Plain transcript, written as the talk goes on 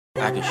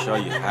I can show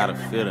you how to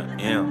fit an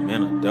M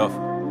in a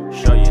duffel.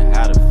 Show you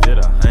how to fit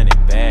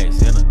 100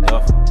 bags in a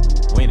duffel.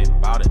 Went and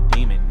bought a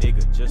demon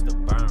nigga just to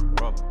burn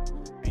rubber.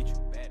 Beat you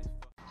bad as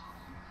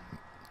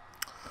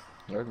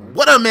fuck.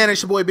 What up, man?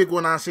 It's your boy Big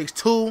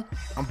 1962.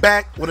 I'm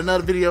back with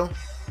another video.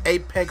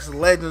 Apex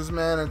Legends,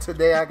 man. And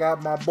today I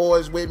got my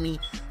boys with me.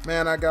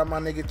 Man, I got my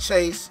nigga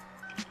Chase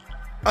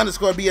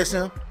 _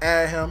 BSM.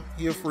 Add him.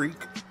 He a freak.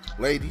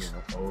 Ladies.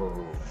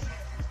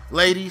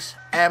 Ladies,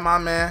 add my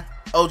man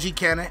OG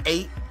Cannon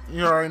 8.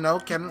 You already know.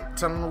 Cannon,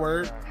 tell him the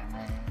word.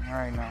 I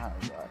already know how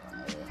we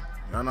working.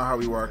 Y'all know how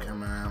we working,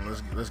 man.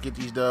 Let's get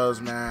these dubs,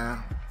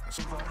 man.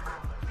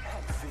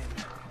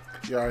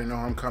 You already know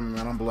I'm coming,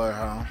 man. I'm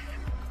Bloodhound.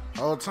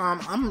 All the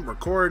time I'm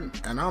recording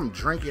and I'm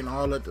drinking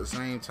all at the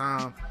same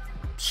time.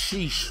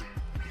 Sheesh.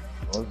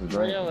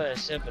 Real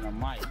ass sipping a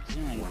mic.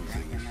 You ain't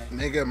drinking that.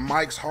 Nigga,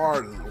 Mike's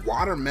hard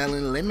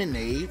watermelon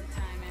lemonade.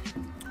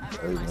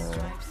 Hey,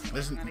 man.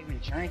 Listen, Not even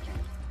drinking.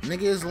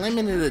 nigga, it's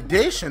limited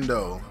edition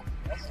though.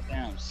 That's a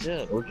damn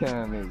sip. What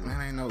kind of nigga?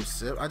 That ain't no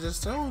sip. I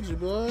just told you,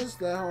 boys.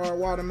 That hard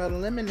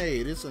watermelon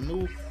lemonade. It's a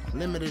new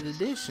limited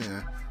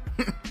edition.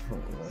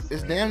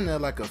 It's damn near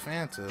like a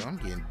Fanta. I'm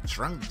getting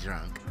drunk.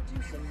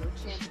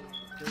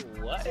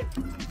 What?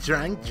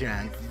 Drunk,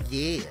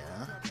 yeah.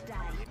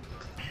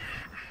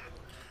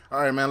 All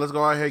right, man. Let's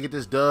go out here and get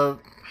this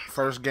dub.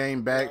 First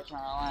game back.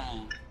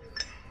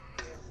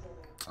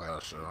 Oh,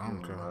 sure.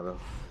 I'm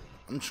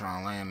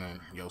trying to land in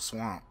your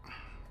swamp.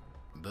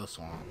 The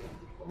swamp.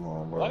 Come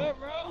on, bro. What,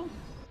 bro?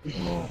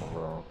 Come on,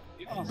 bro.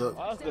 You on The- some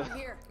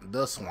other?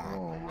 The swamp. Come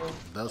on, bro.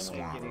 The Get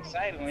swamp.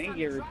 excited when you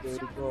get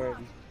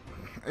recording.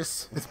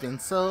 It's been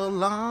so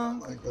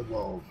long. Come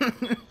on.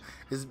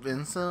 It's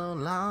been so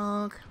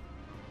long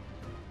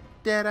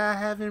that I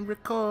haven't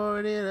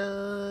recorded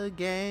a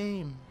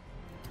game.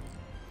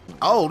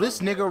 Oh, this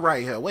nigga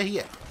right here. Where he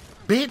at?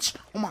 Bitch.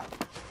 Oh my.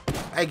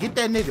 Hey, get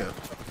that nigga.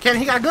 Can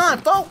he got a gun,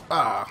 folks?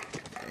 Ah,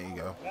 there you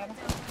go.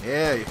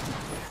 Yeah.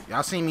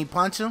 Y'all seen me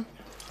punch him?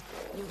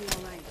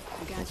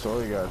 I'm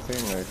sure you got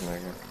teammates,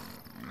 nigga.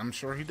 I'm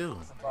sure he do.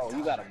 Bro,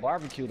 you got a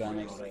barbecue down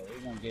there, so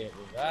we gonna get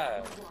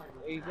revived.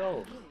 There you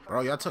go.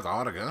 Bro, y'all took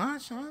all the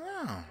guns?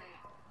 Yeah.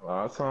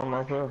 Last time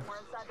I fell.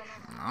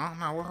 I don't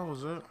know. What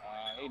was it?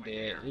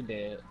 He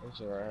dead.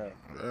 That's alright.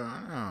 Yeah,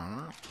 I don't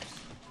know.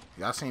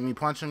 Y'all seen me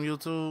punch him,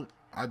 YouTube?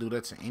 I do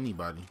that to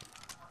anybody.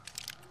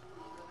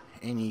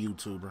 Any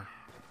YouTuber.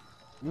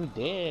 You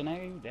dead,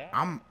 nigga. You dead.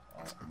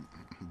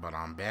 But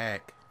I'm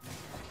back.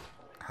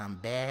 I'm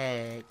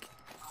back.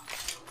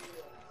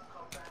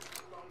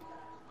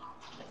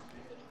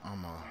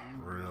 I'm a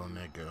real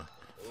nigga.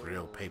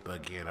 Real paper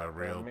getter,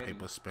 real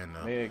paper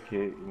spinner. Med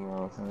kit, you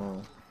know what I'm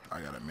saying?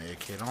 I got a med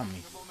kit on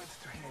me.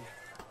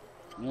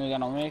 You ain't got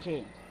no med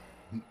kit?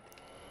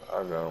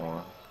 I got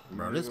one.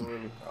 Bro, this...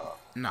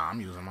 Nah,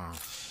 I'm using mine.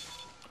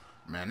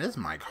 Man, this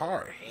mic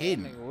hard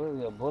hitting. Nigga,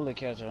 really a bullet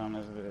catcher on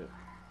this bit.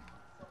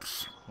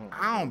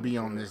 I don't be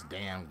on this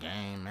damn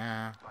game,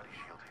 man.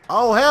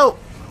 Oh, help!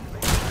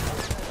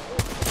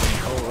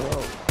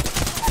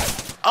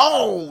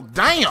 Oh,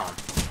 damn!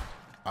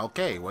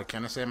 Okay, what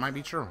can I say might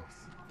be true?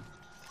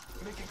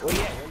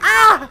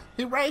 Ah!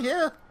 He right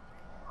here!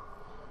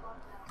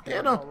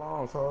 Get him!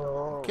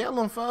 Kill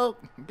him,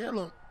 folk! Kill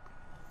him!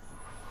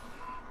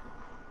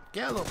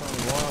 Kill him!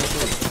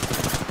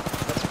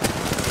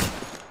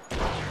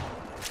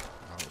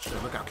 Oh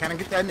shit, look out. Can I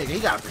get that nigga? He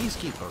got a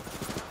peacekeeper.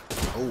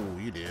 Oh,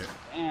 you did.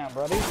 Damn,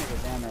 bro, these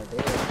niggas down there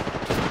dead.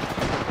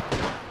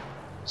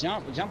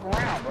 Jump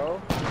around,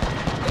 bro.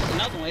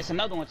 It's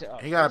another one.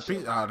 He got a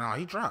piece. Oh no,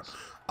 he dropped.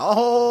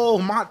 Oh,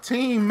 my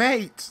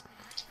teammates.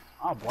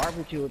 I'll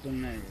barbecue with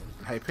them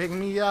niggas. Hey, pick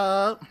me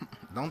up.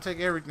 Don't take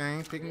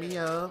everything. Pick me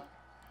up.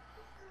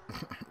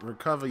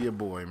 Recover your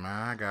boy,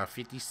 man. I got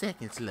 50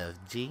 seconds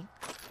left, G.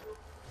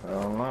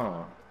 Hell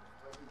no.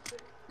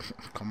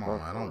 Come on,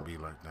 man. Don't be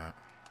like that.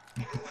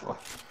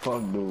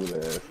 Fuck dude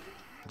ass.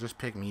 Just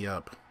pick me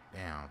up.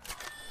 Damn.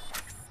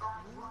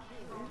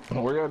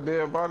 Where your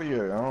dead body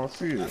at? I don't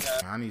see it.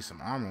 I need some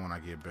armor when I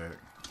get back.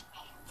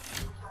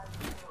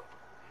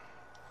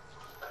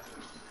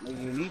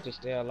 Nigga, you need to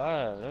stay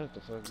alive. That's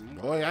the fucking.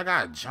 Boy, I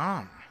got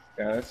jump.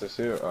 Yeah, that's a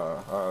shit.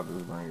 I'll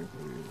just bring it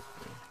for you.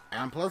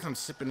 And plus, I'm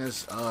sipping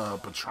this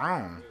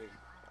Patron.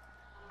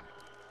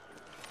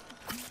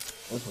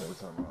 What's what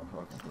talking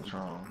about? Fucking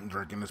Patron. I'm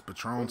drinking this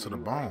Patron to the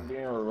bone.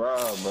 Being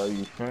revived, bro.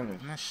 You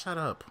finished. Man, shut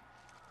up.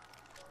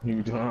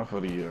 You done for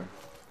the year.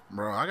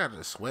 Bro, I got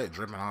the sweat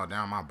dripping all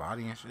down my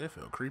body and shit. It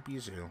feel creepy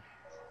as hell.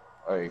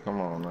 Hey, come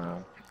on,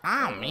 man.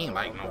 I don't mean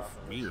like no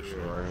weird shit.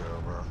 Right here,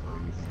 bro.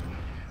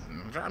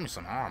 Drop me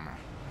some armor.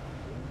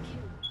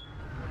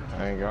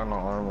 I ain't got no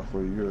armor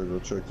for you. You gotta go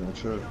check them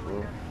checks,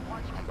 bro.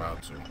 I'm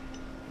about to.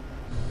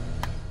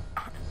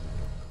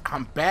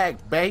 I'm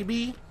back,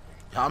 baby.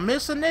 Y'all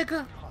miss a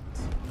nigga?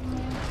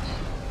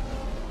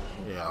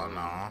 Hell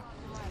no.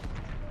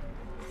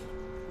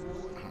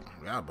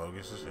 Y'all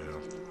bogus as hell.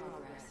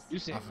 You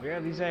said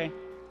barely say?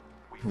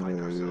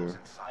 Yeah.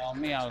 Oh,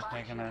 me, I was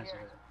thinking that.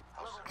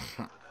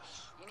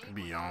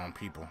 Be your own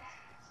people.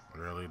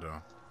 Really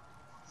though.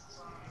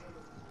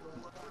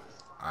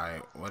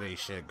 Alright, where they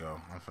shit go?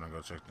 I'm finna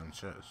go check them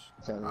chests.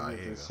 Can Here you you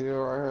get go. the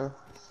shield right here?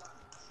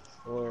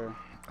 Or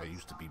I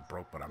used to be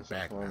broke, but I'm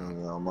back One now.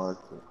 of y'all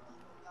marked it.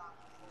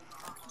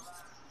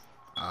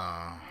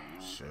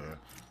 Shit.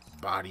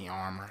 Body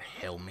armor,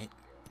 helmet,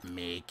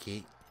 med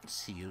kit,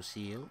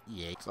 seal.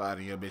 Yeah. Slide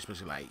in your bitch, but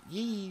she like,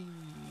 yee.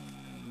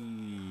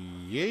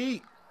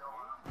 Yeet.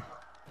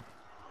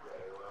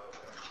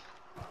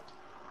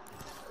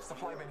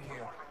 Supply bin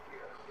here.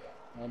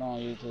 hold on,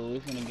 YouTube. We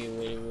finna get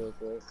ready real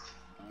quick.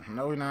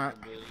 No, we're not.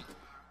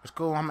 It's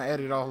cool. I'm gonna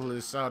edit all of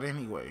this out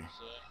anyway.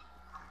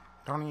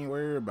 Don't even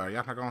worry about it.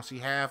 Y'all not gonna see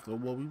half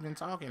of what we've been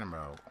talking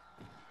about.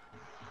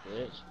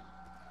 Bitch.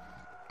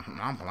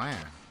 I'm playing.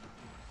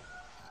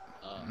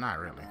 Not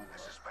really.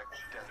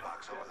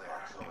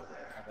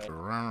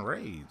 Run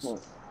raids.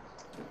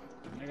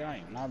 Nigga, I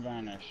ain't not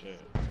buying that shit.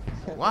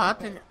 Well, I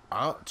think.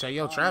 Oh, check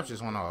your traps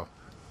just went off.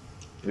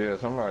 Yeah,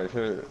 somebody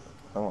should.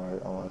 Somebody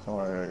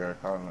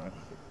got caught in that.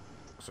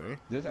 See?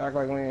 Just act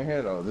like we ain't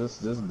here though.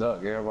 Just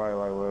duck. Everybody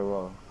like where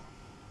well.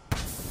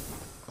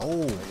 Oh.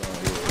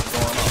 What's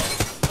going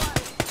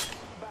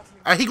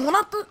on? He going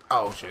up the.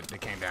 Oh shit! They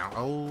came down.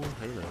 Oh,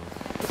 hello.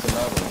 It's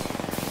another one.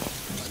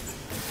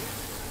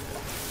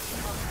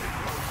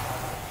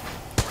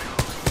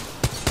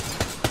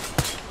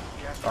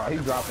 He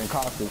dropping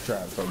caustic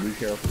traps, so be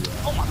careful,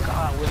 y'all. Oh my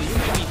god, Willie, you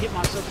made me hit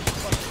myself in the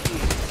fucking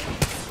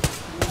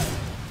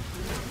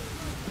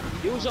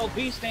head. Use your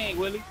beast thing,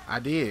 Willie. I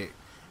did.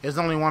 There's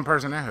only one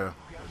person in here.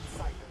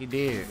 He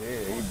did.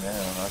 Yeah, he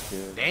down. I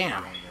kid.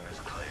 Damn.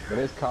 But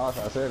it's cost.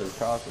 I said it's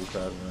caustic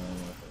traps, man.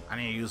 I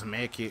need to use a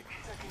med kit.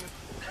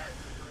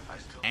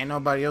 Ain't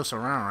nobody else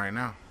around right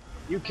now.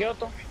 You killed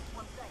him?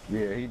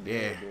 Yeah, he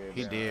did. Yeah,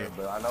 he did.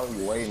 But I know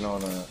he waiting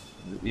on a.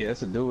 Yeah,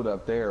 it's a dude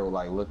up there,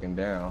 like looking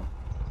down.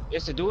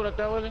 It's the dude up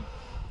there, Willie?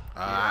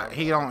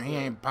 He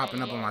ain't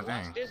popping up on my Watch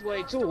thing. this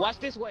way too. Watch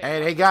this way.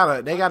 Hey, they got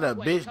a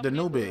bitch, the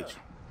new bitch.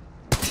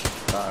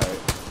 Alright,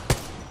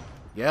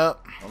 Yep.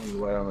 I'm just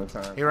waiting on the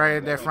time. He right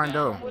at that front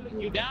door.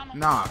 You down him?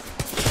 Nah.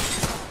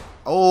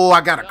 Oh,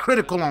 I got a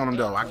critical on him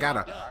though. I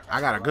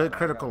got a good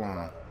critical on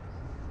him.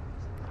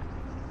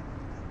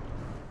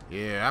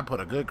 Yeah, I put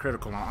a good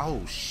critical on.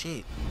 Oh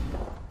shit.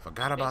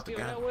 Forgot about the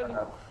guy.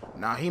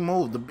 Nah, he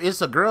moved.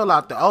 It's a girl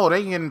out there. Oh,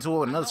 they get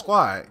into another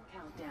squad.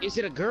 Is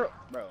it a girl?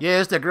 Bro. Yeah,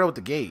 it's that girl with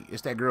the gate.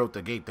 It's that girl with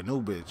the gate, the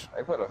new bitch.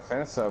 They put a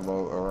fence up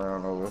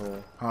around over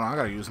here. Hold on, I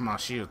gotta use my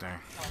shield thing.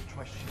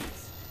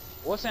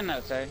 What's in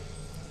that, say?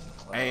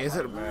 Hey, is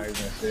it? I'm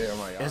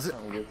like, y'all Is it-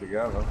 come get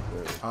together.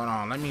 Hold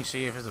on, let me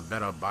see if it's a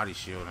better body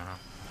shield now.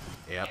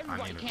 Yep, I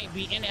Everybody need it. can't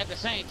be in at the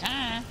same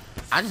time.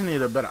 I just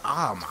need a better.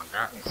 Oh my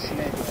god.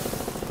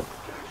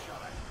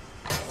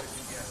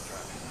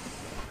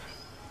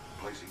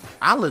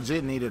 I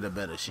legit needed a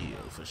better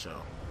shield for sure.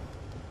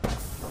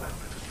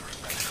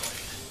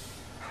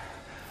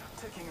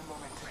 Taking a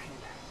moment to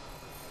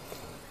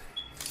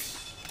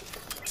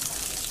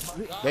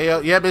heal. They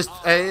yep,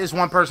 it's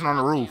one person on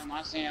the roof.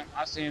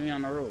 I see him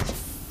on the roof.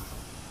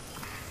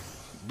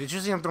 Did you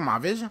see him through my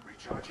vision?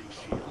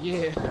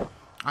 Yeah. Oh,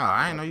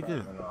 I didn't know you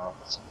could.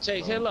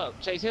 Chase, heal up.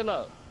 Chase, heal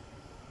up.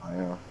 I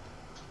am.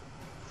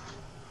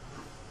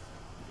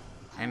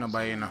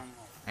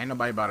 Ain't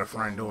nobody by the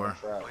front door.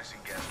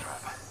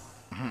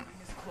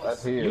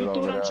 That's here. You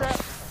threw them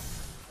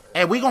traps?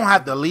 Hey, we gonna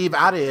have to leave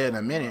out of here in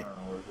a minute.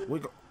 We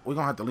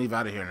gonna have to leave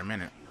out of here in a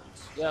minute.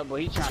 Yeah, but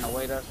he trying to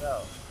wait us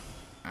out.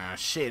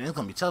 Shit, it's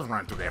gonna be tough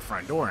running through that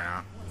front door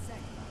now.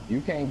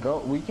 You can't go.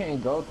 We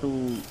can't go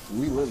through.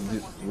 We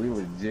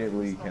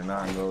legitly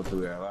cannot go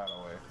through that ladder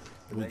way.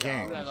 We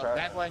can't. You gotta go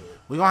that way?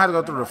 We gonna have to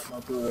go through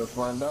Go through the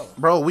front door.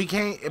 Bro, we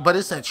can't. But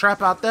it's a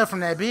trap out there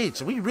from that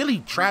bitch. We really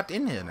trapped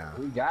in here now.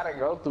 We gotta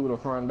go through the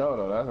front door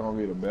though. That's gonna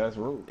be the best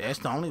route. That's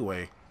the only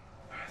way.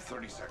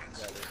 30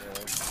 seconds.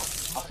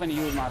 I'm finna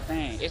use my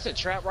thing. It's a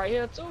trap right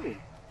here too.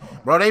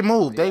 Bro, they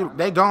moved.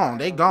 They gone.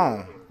 They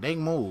gone. They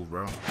moved,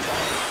 bro.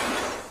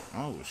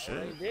 Oh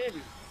shit. They did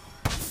it.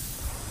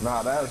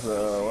 Nah, that's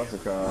what's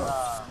it called?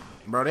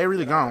 Bro, they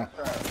really gone.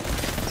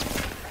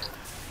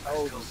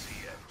 Oh,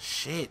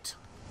 Shit.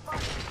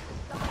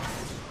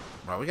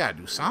 Bro, we gotta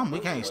do something. We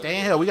can't stay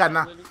in here. We got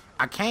 9.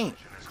 I can't.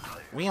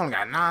 We only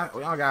got 9.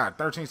 We only got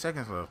 13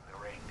 seconds left.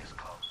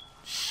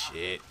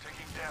 Shit.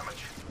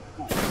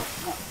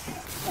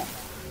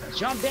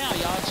 jump down,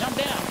 y'all. Jump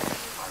down.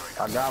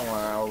 I got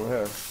one over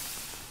here.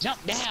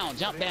 Jump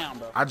down,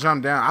 bro. I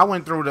jumped down. I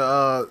went through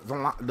the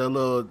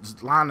little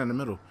line in the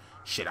middle.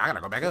 Shit, I gotta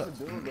go back up.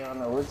 Dude down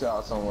there with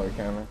y'all somewhere,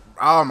 Cameron.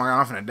 Oh my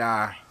god, I'm finna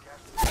die.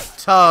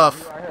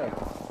 Tough. Right here.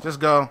 Just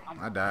go.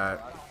 I died.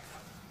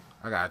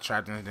 I got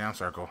trapped in this damn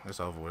circle. It's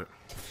over with.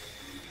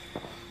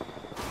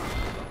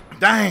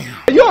 Damn.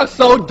 You are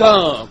so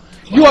dumb.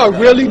 You are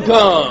really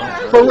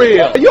dumb. For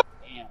real.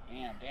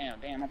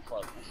 Damn. I'm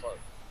fucked.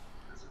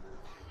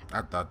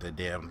 I thought that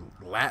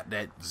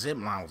that zip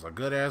line was a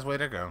good ass way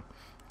to go.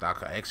 Thought I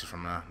could exit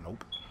from there.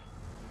 Nope.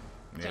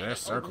 Yeah, that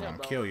circle gonna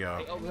kill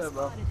y'all. Hey, over here,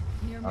 bro.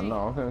 I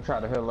know. I'm gonna try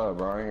to heal up,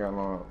 bro. I ain't got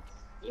no.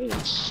 Ooh,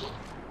 shit.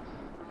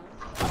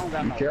 I don't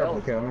got Be no careful,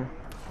 health. Cameron.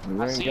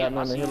 You I ain't see got him,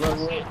 nothing to I see heal him, up I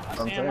see with? him, I I'm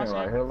see him, saying, I see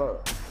like, him. heal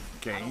up.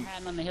 I don't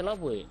have nothing to heal up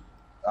with.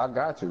 I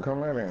got you. Come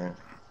right in.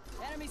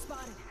 Enemy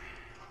spotted.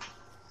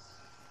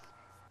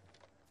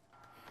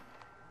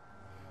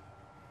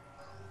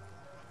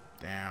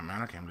 Damn,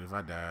 man, I can't believe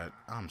I died.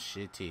 I'm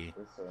shitty.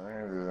 It's a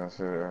ranges and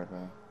shit right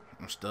there.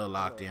 I'm still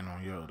locked in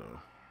on yo though.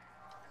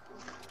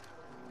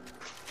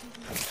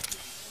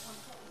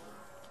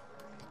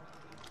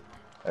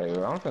 Hey,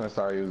 well, I'm finna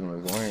start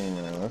using this wing,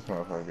 man. This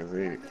motherfucker's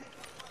it.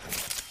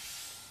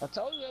 I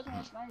told you that's one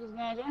of the strongest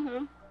guns on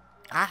here.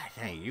 I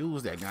can't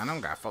use that gun. I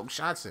don't got 4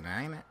 shots in it,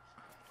 ain't it?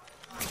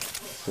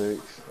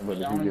 6, but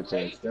You if don't you get the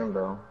take-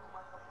 extendo,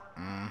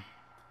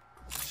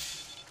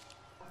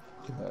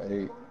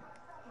 8.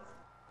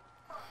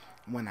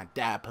 When I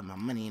die, put my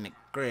money in the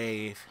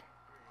grave.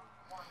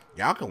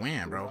 Y'all can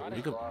win, bro.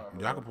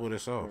 Y'all can pull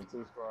this off.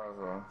 2 squads,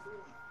 bro.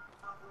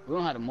 We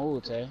don't have to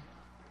move, Tay.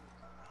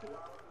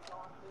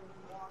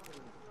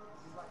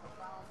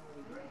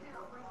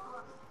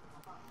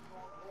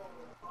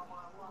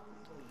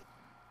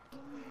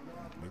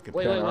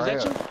 Wait, was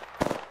that you?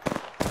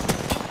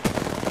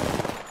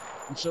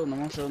 I'm shooting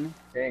him, I'm shooting him.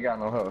 He ain't got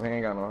no help. He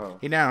ain't got no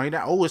help. He down, he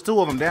down. Oh, it's 2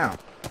 of them down.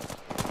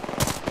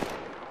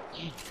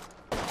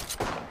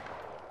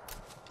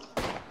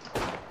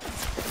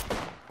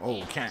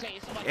 Oh, can't.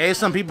 Hey,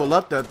 some people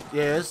up there.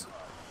 Yes.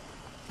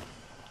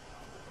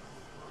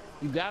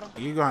 You got him?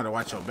 You're gonna have to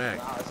watch your back.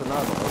 Nah, it's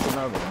another one. It's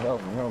another one.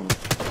 Help me, help me.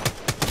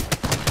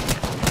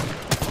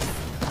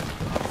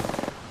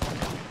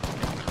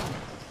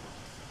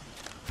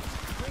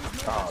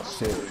 Oh,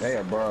 shit. They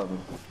above me.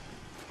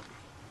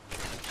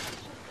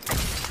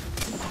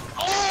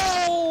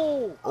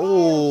 Oh!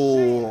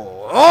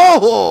 Oh,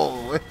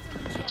 oh,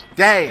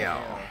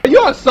 damn. You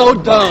are so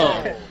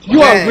dumb.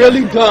 You are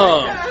really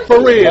dumb.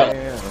 For real.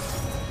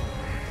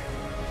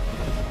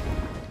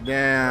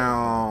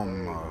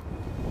 Damn.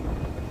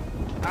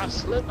 I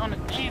slipped on the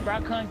thing, bro.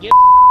 I couldn't get.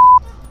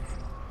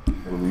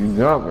 You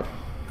jumping.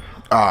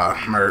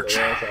 Merch.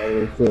 That's all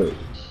it took.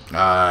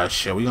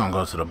 Shit, we gonna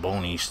go to the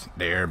boonies,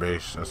 the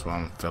airbase. That's what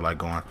I feel like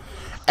going.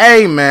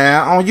 Hey,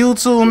 man, on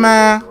YouTube,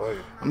 man,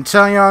 I'm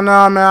telling y'all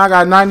now, man, I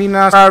got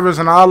 99 subscribers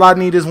and all I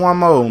need is 1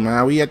 more,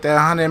 man. We at that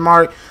 100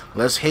 mark.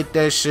 Let's hit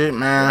that shit,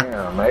 man.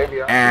 Damn,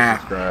 maybe I'll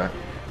subscribe.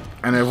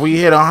 And if we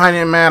hit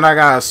 100, man, I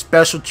got a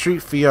special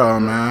treat for y'all,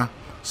 man.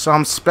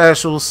 Something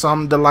special,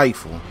 something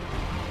delightful.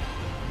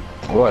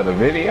 What, a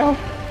video?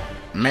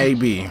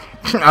 Maybe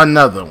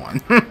another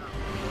one.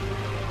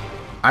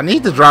 I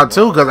need to drop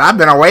 2 because I've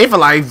been away for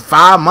like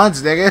 5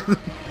 months, nigga.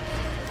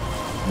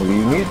 Well,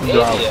 you need to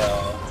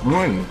drop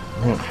money.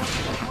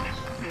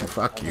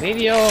 Fuck you.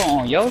 Video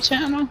on your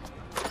channel?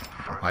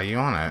 Why you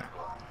on that?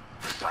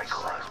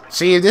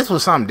 See, if this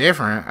was something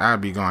different,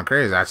 I'd be going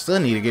crazy. I still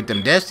need to get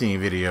them Destiny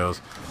videos.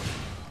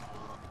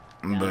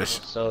 But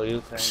So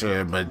you think?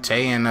 shit, but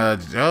Tay and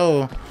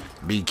Joe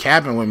be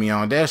capping with me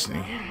on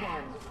Destiny.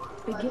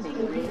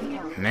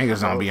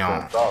 Niggas don't be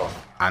on.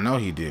 I know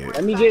he did.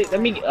 Let me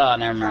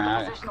never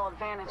mind.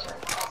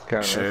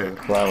 Shit.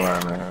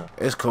 Flatline,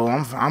 It's cool.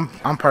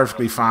 I'm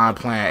perfectly fine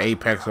playing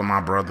Apex with my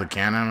brother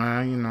Cannon,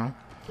 man. You know.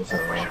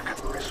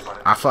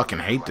 I fucking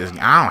hate this.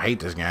 I don't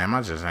hate this game.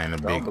 I just ain't a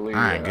big.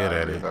 I ain't good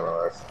at it.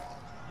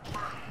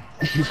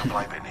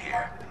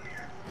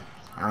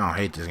 I don't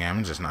hate this game.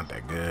 I'm just not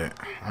that good.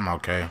 I'm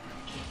okay.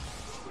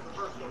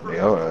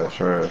 Yeah,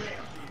 sure.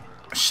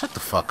 Shut the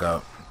fuck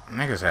up.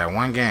 Niggas had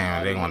 1 game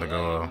and they want to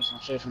go. Some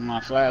shit from my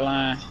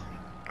flatline.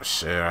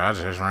 Shit, I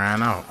just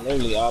ran out.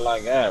 Literally all I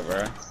got,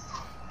 bro.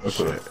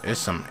 Shit,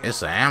 it's an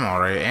ammo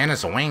right, and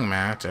it's a wing,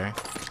 man. I tell you.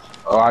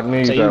 Oh, I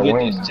need Say that you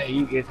wing. get this. Say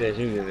you get this.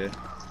 You get this.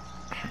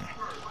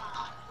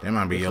 That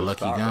might be your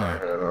lucky gun.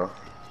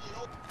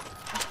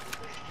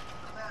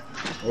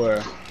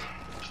 Where?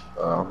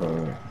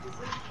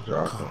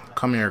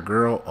 Come here,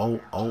 girl.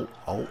 Oh.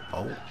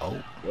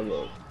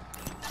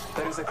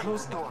 There is a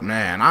closed door.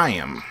 Man, I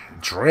am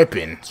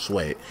dripping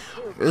sweat.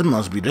 This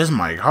must be this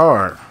mic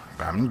hard.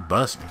 Got me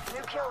busting.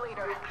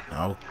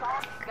 No.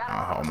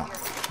 Oh my.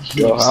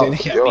 Yo,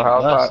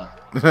 how hot?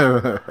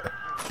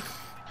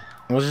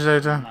 What'd you say,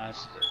 John?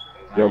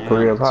 Your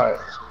crib hot.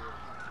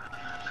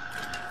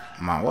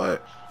 My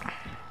what?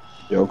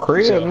 Your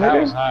crib,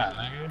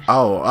 nigga.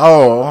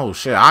 Oh,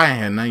 shit. I ain't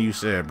heard nothing you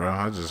said, bro.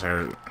 I just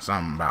heard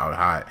something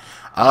about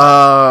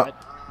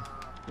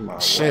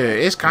hot. Shit,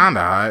 it's kinda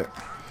hot.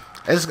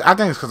 I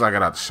think it's because I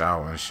got out the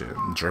shower and shit.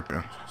 I'm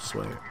dripping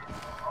sweat.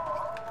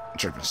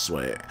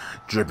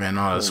 Dripping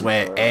all the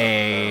sweat.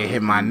 Ayy,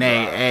 hit my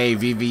neck. Ayy,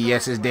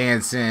 VVS is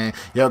dancing.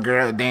 Your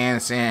girl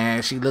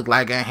dancing. She look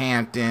like a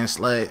Hampton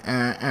slut.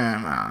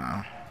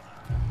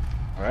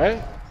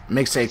 Right?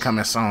 Mixtape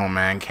coming soon,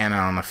 man. Cannon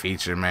on the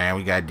feature, man.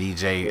 We got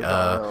DJ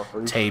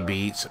Tay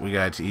Beats. We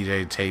got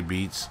DJ Tay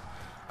Beats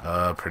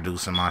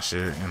producing my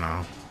shit, you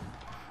know.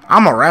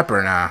 I'm a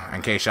rapper now,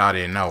 in case y'all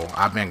didn't know.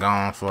 I've been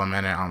gone for a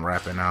minute. I'm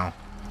rapping now.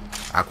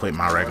 I quit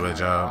my regular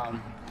job.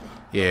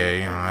 Yeah,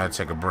 you know, I had to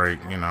take a break,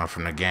 you know,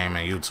 from the game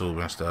and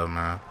YouTube and stuff,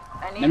 man.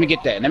 Let me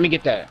get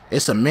that.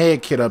 It's a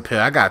med kit up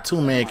here. I got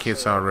 2 med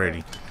kits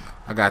already.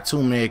 I got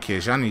 2 med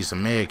kits. Y'all need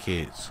some med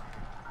kits.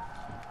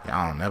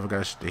 Y'all don't never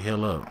got shit to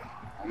heal up.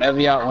 Whenever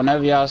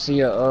y'all see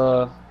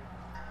a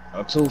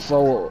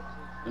 2-4,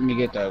 let me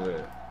get that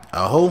bit.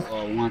 A who? Or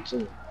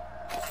 1-2.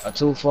 A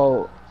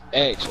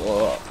 2-4X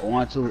or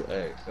a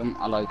 1-2X.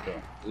 I like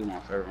that. These my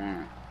favorite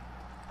one.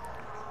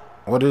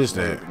 What is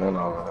that?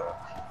 No.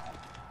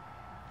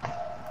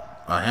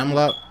 A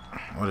hemlock?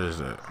 What is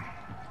that?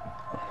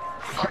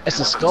 It's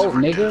a scope,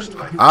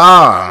 nigga.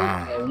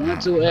 Ah. A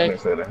 1-2X.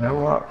 Said a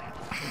hemlock.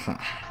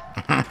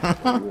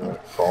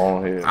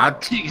 Phone here. I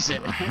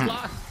Said a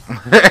hemlock.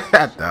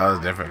 thought it was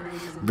a different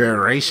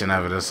variation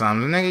of it or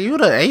something. Nigga, you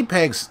the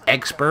Apex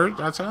expert.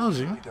 I told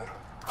you.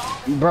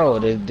 Bro,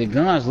 the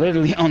gun's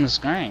literally on the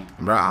screen.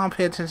 Bro, I don't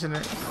pay attention to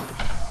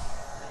that.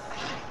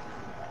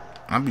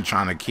 I be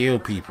trying to kill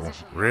people,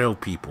 real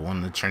people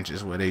in the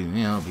trenches where they, you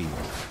know, be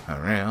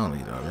around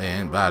the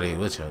man body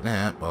with your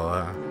that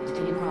boy.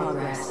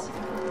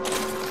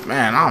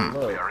 Man, I'm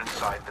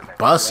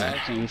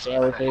bussing. You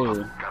saw it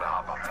there.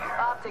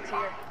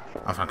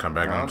 I'm gonna come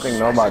back. I don't think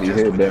nobody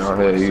hit down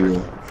here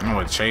either. I'm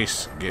gonna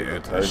Chase get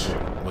at this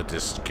with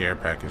this care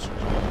package.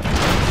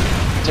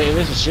 Tell you,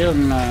 this is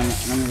shielding. Let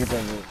me get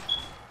that bit.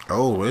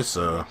 Oh, it's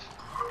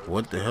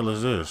what the hell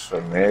is this? The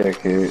med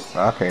kit.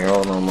 I can't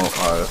hold no more.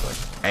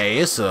 Oh, Hey,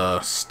 it's a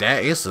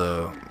stat. It's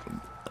a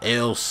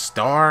L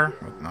star.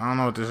 I don't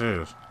know what this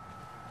is.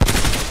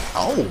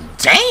 Oh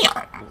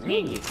damn!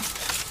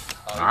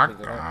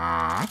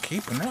 I'm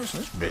keeping this.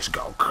 This bitch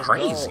go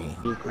crazy.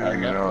 I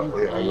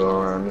go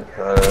around it.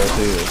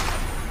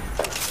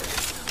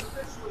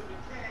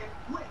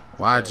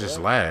 Why I just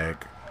lag?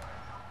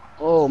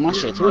 Oh, my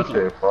shit tweaking.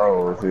 Shit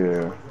froze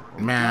here.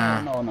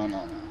 Man,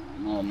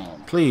 No.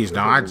 please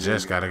don't. I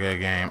just got a good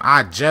game.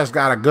 I just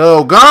got a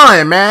good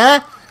gun,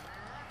 man.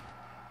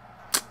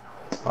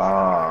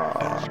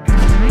 Ah.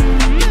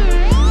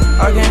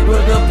 I can't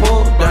put the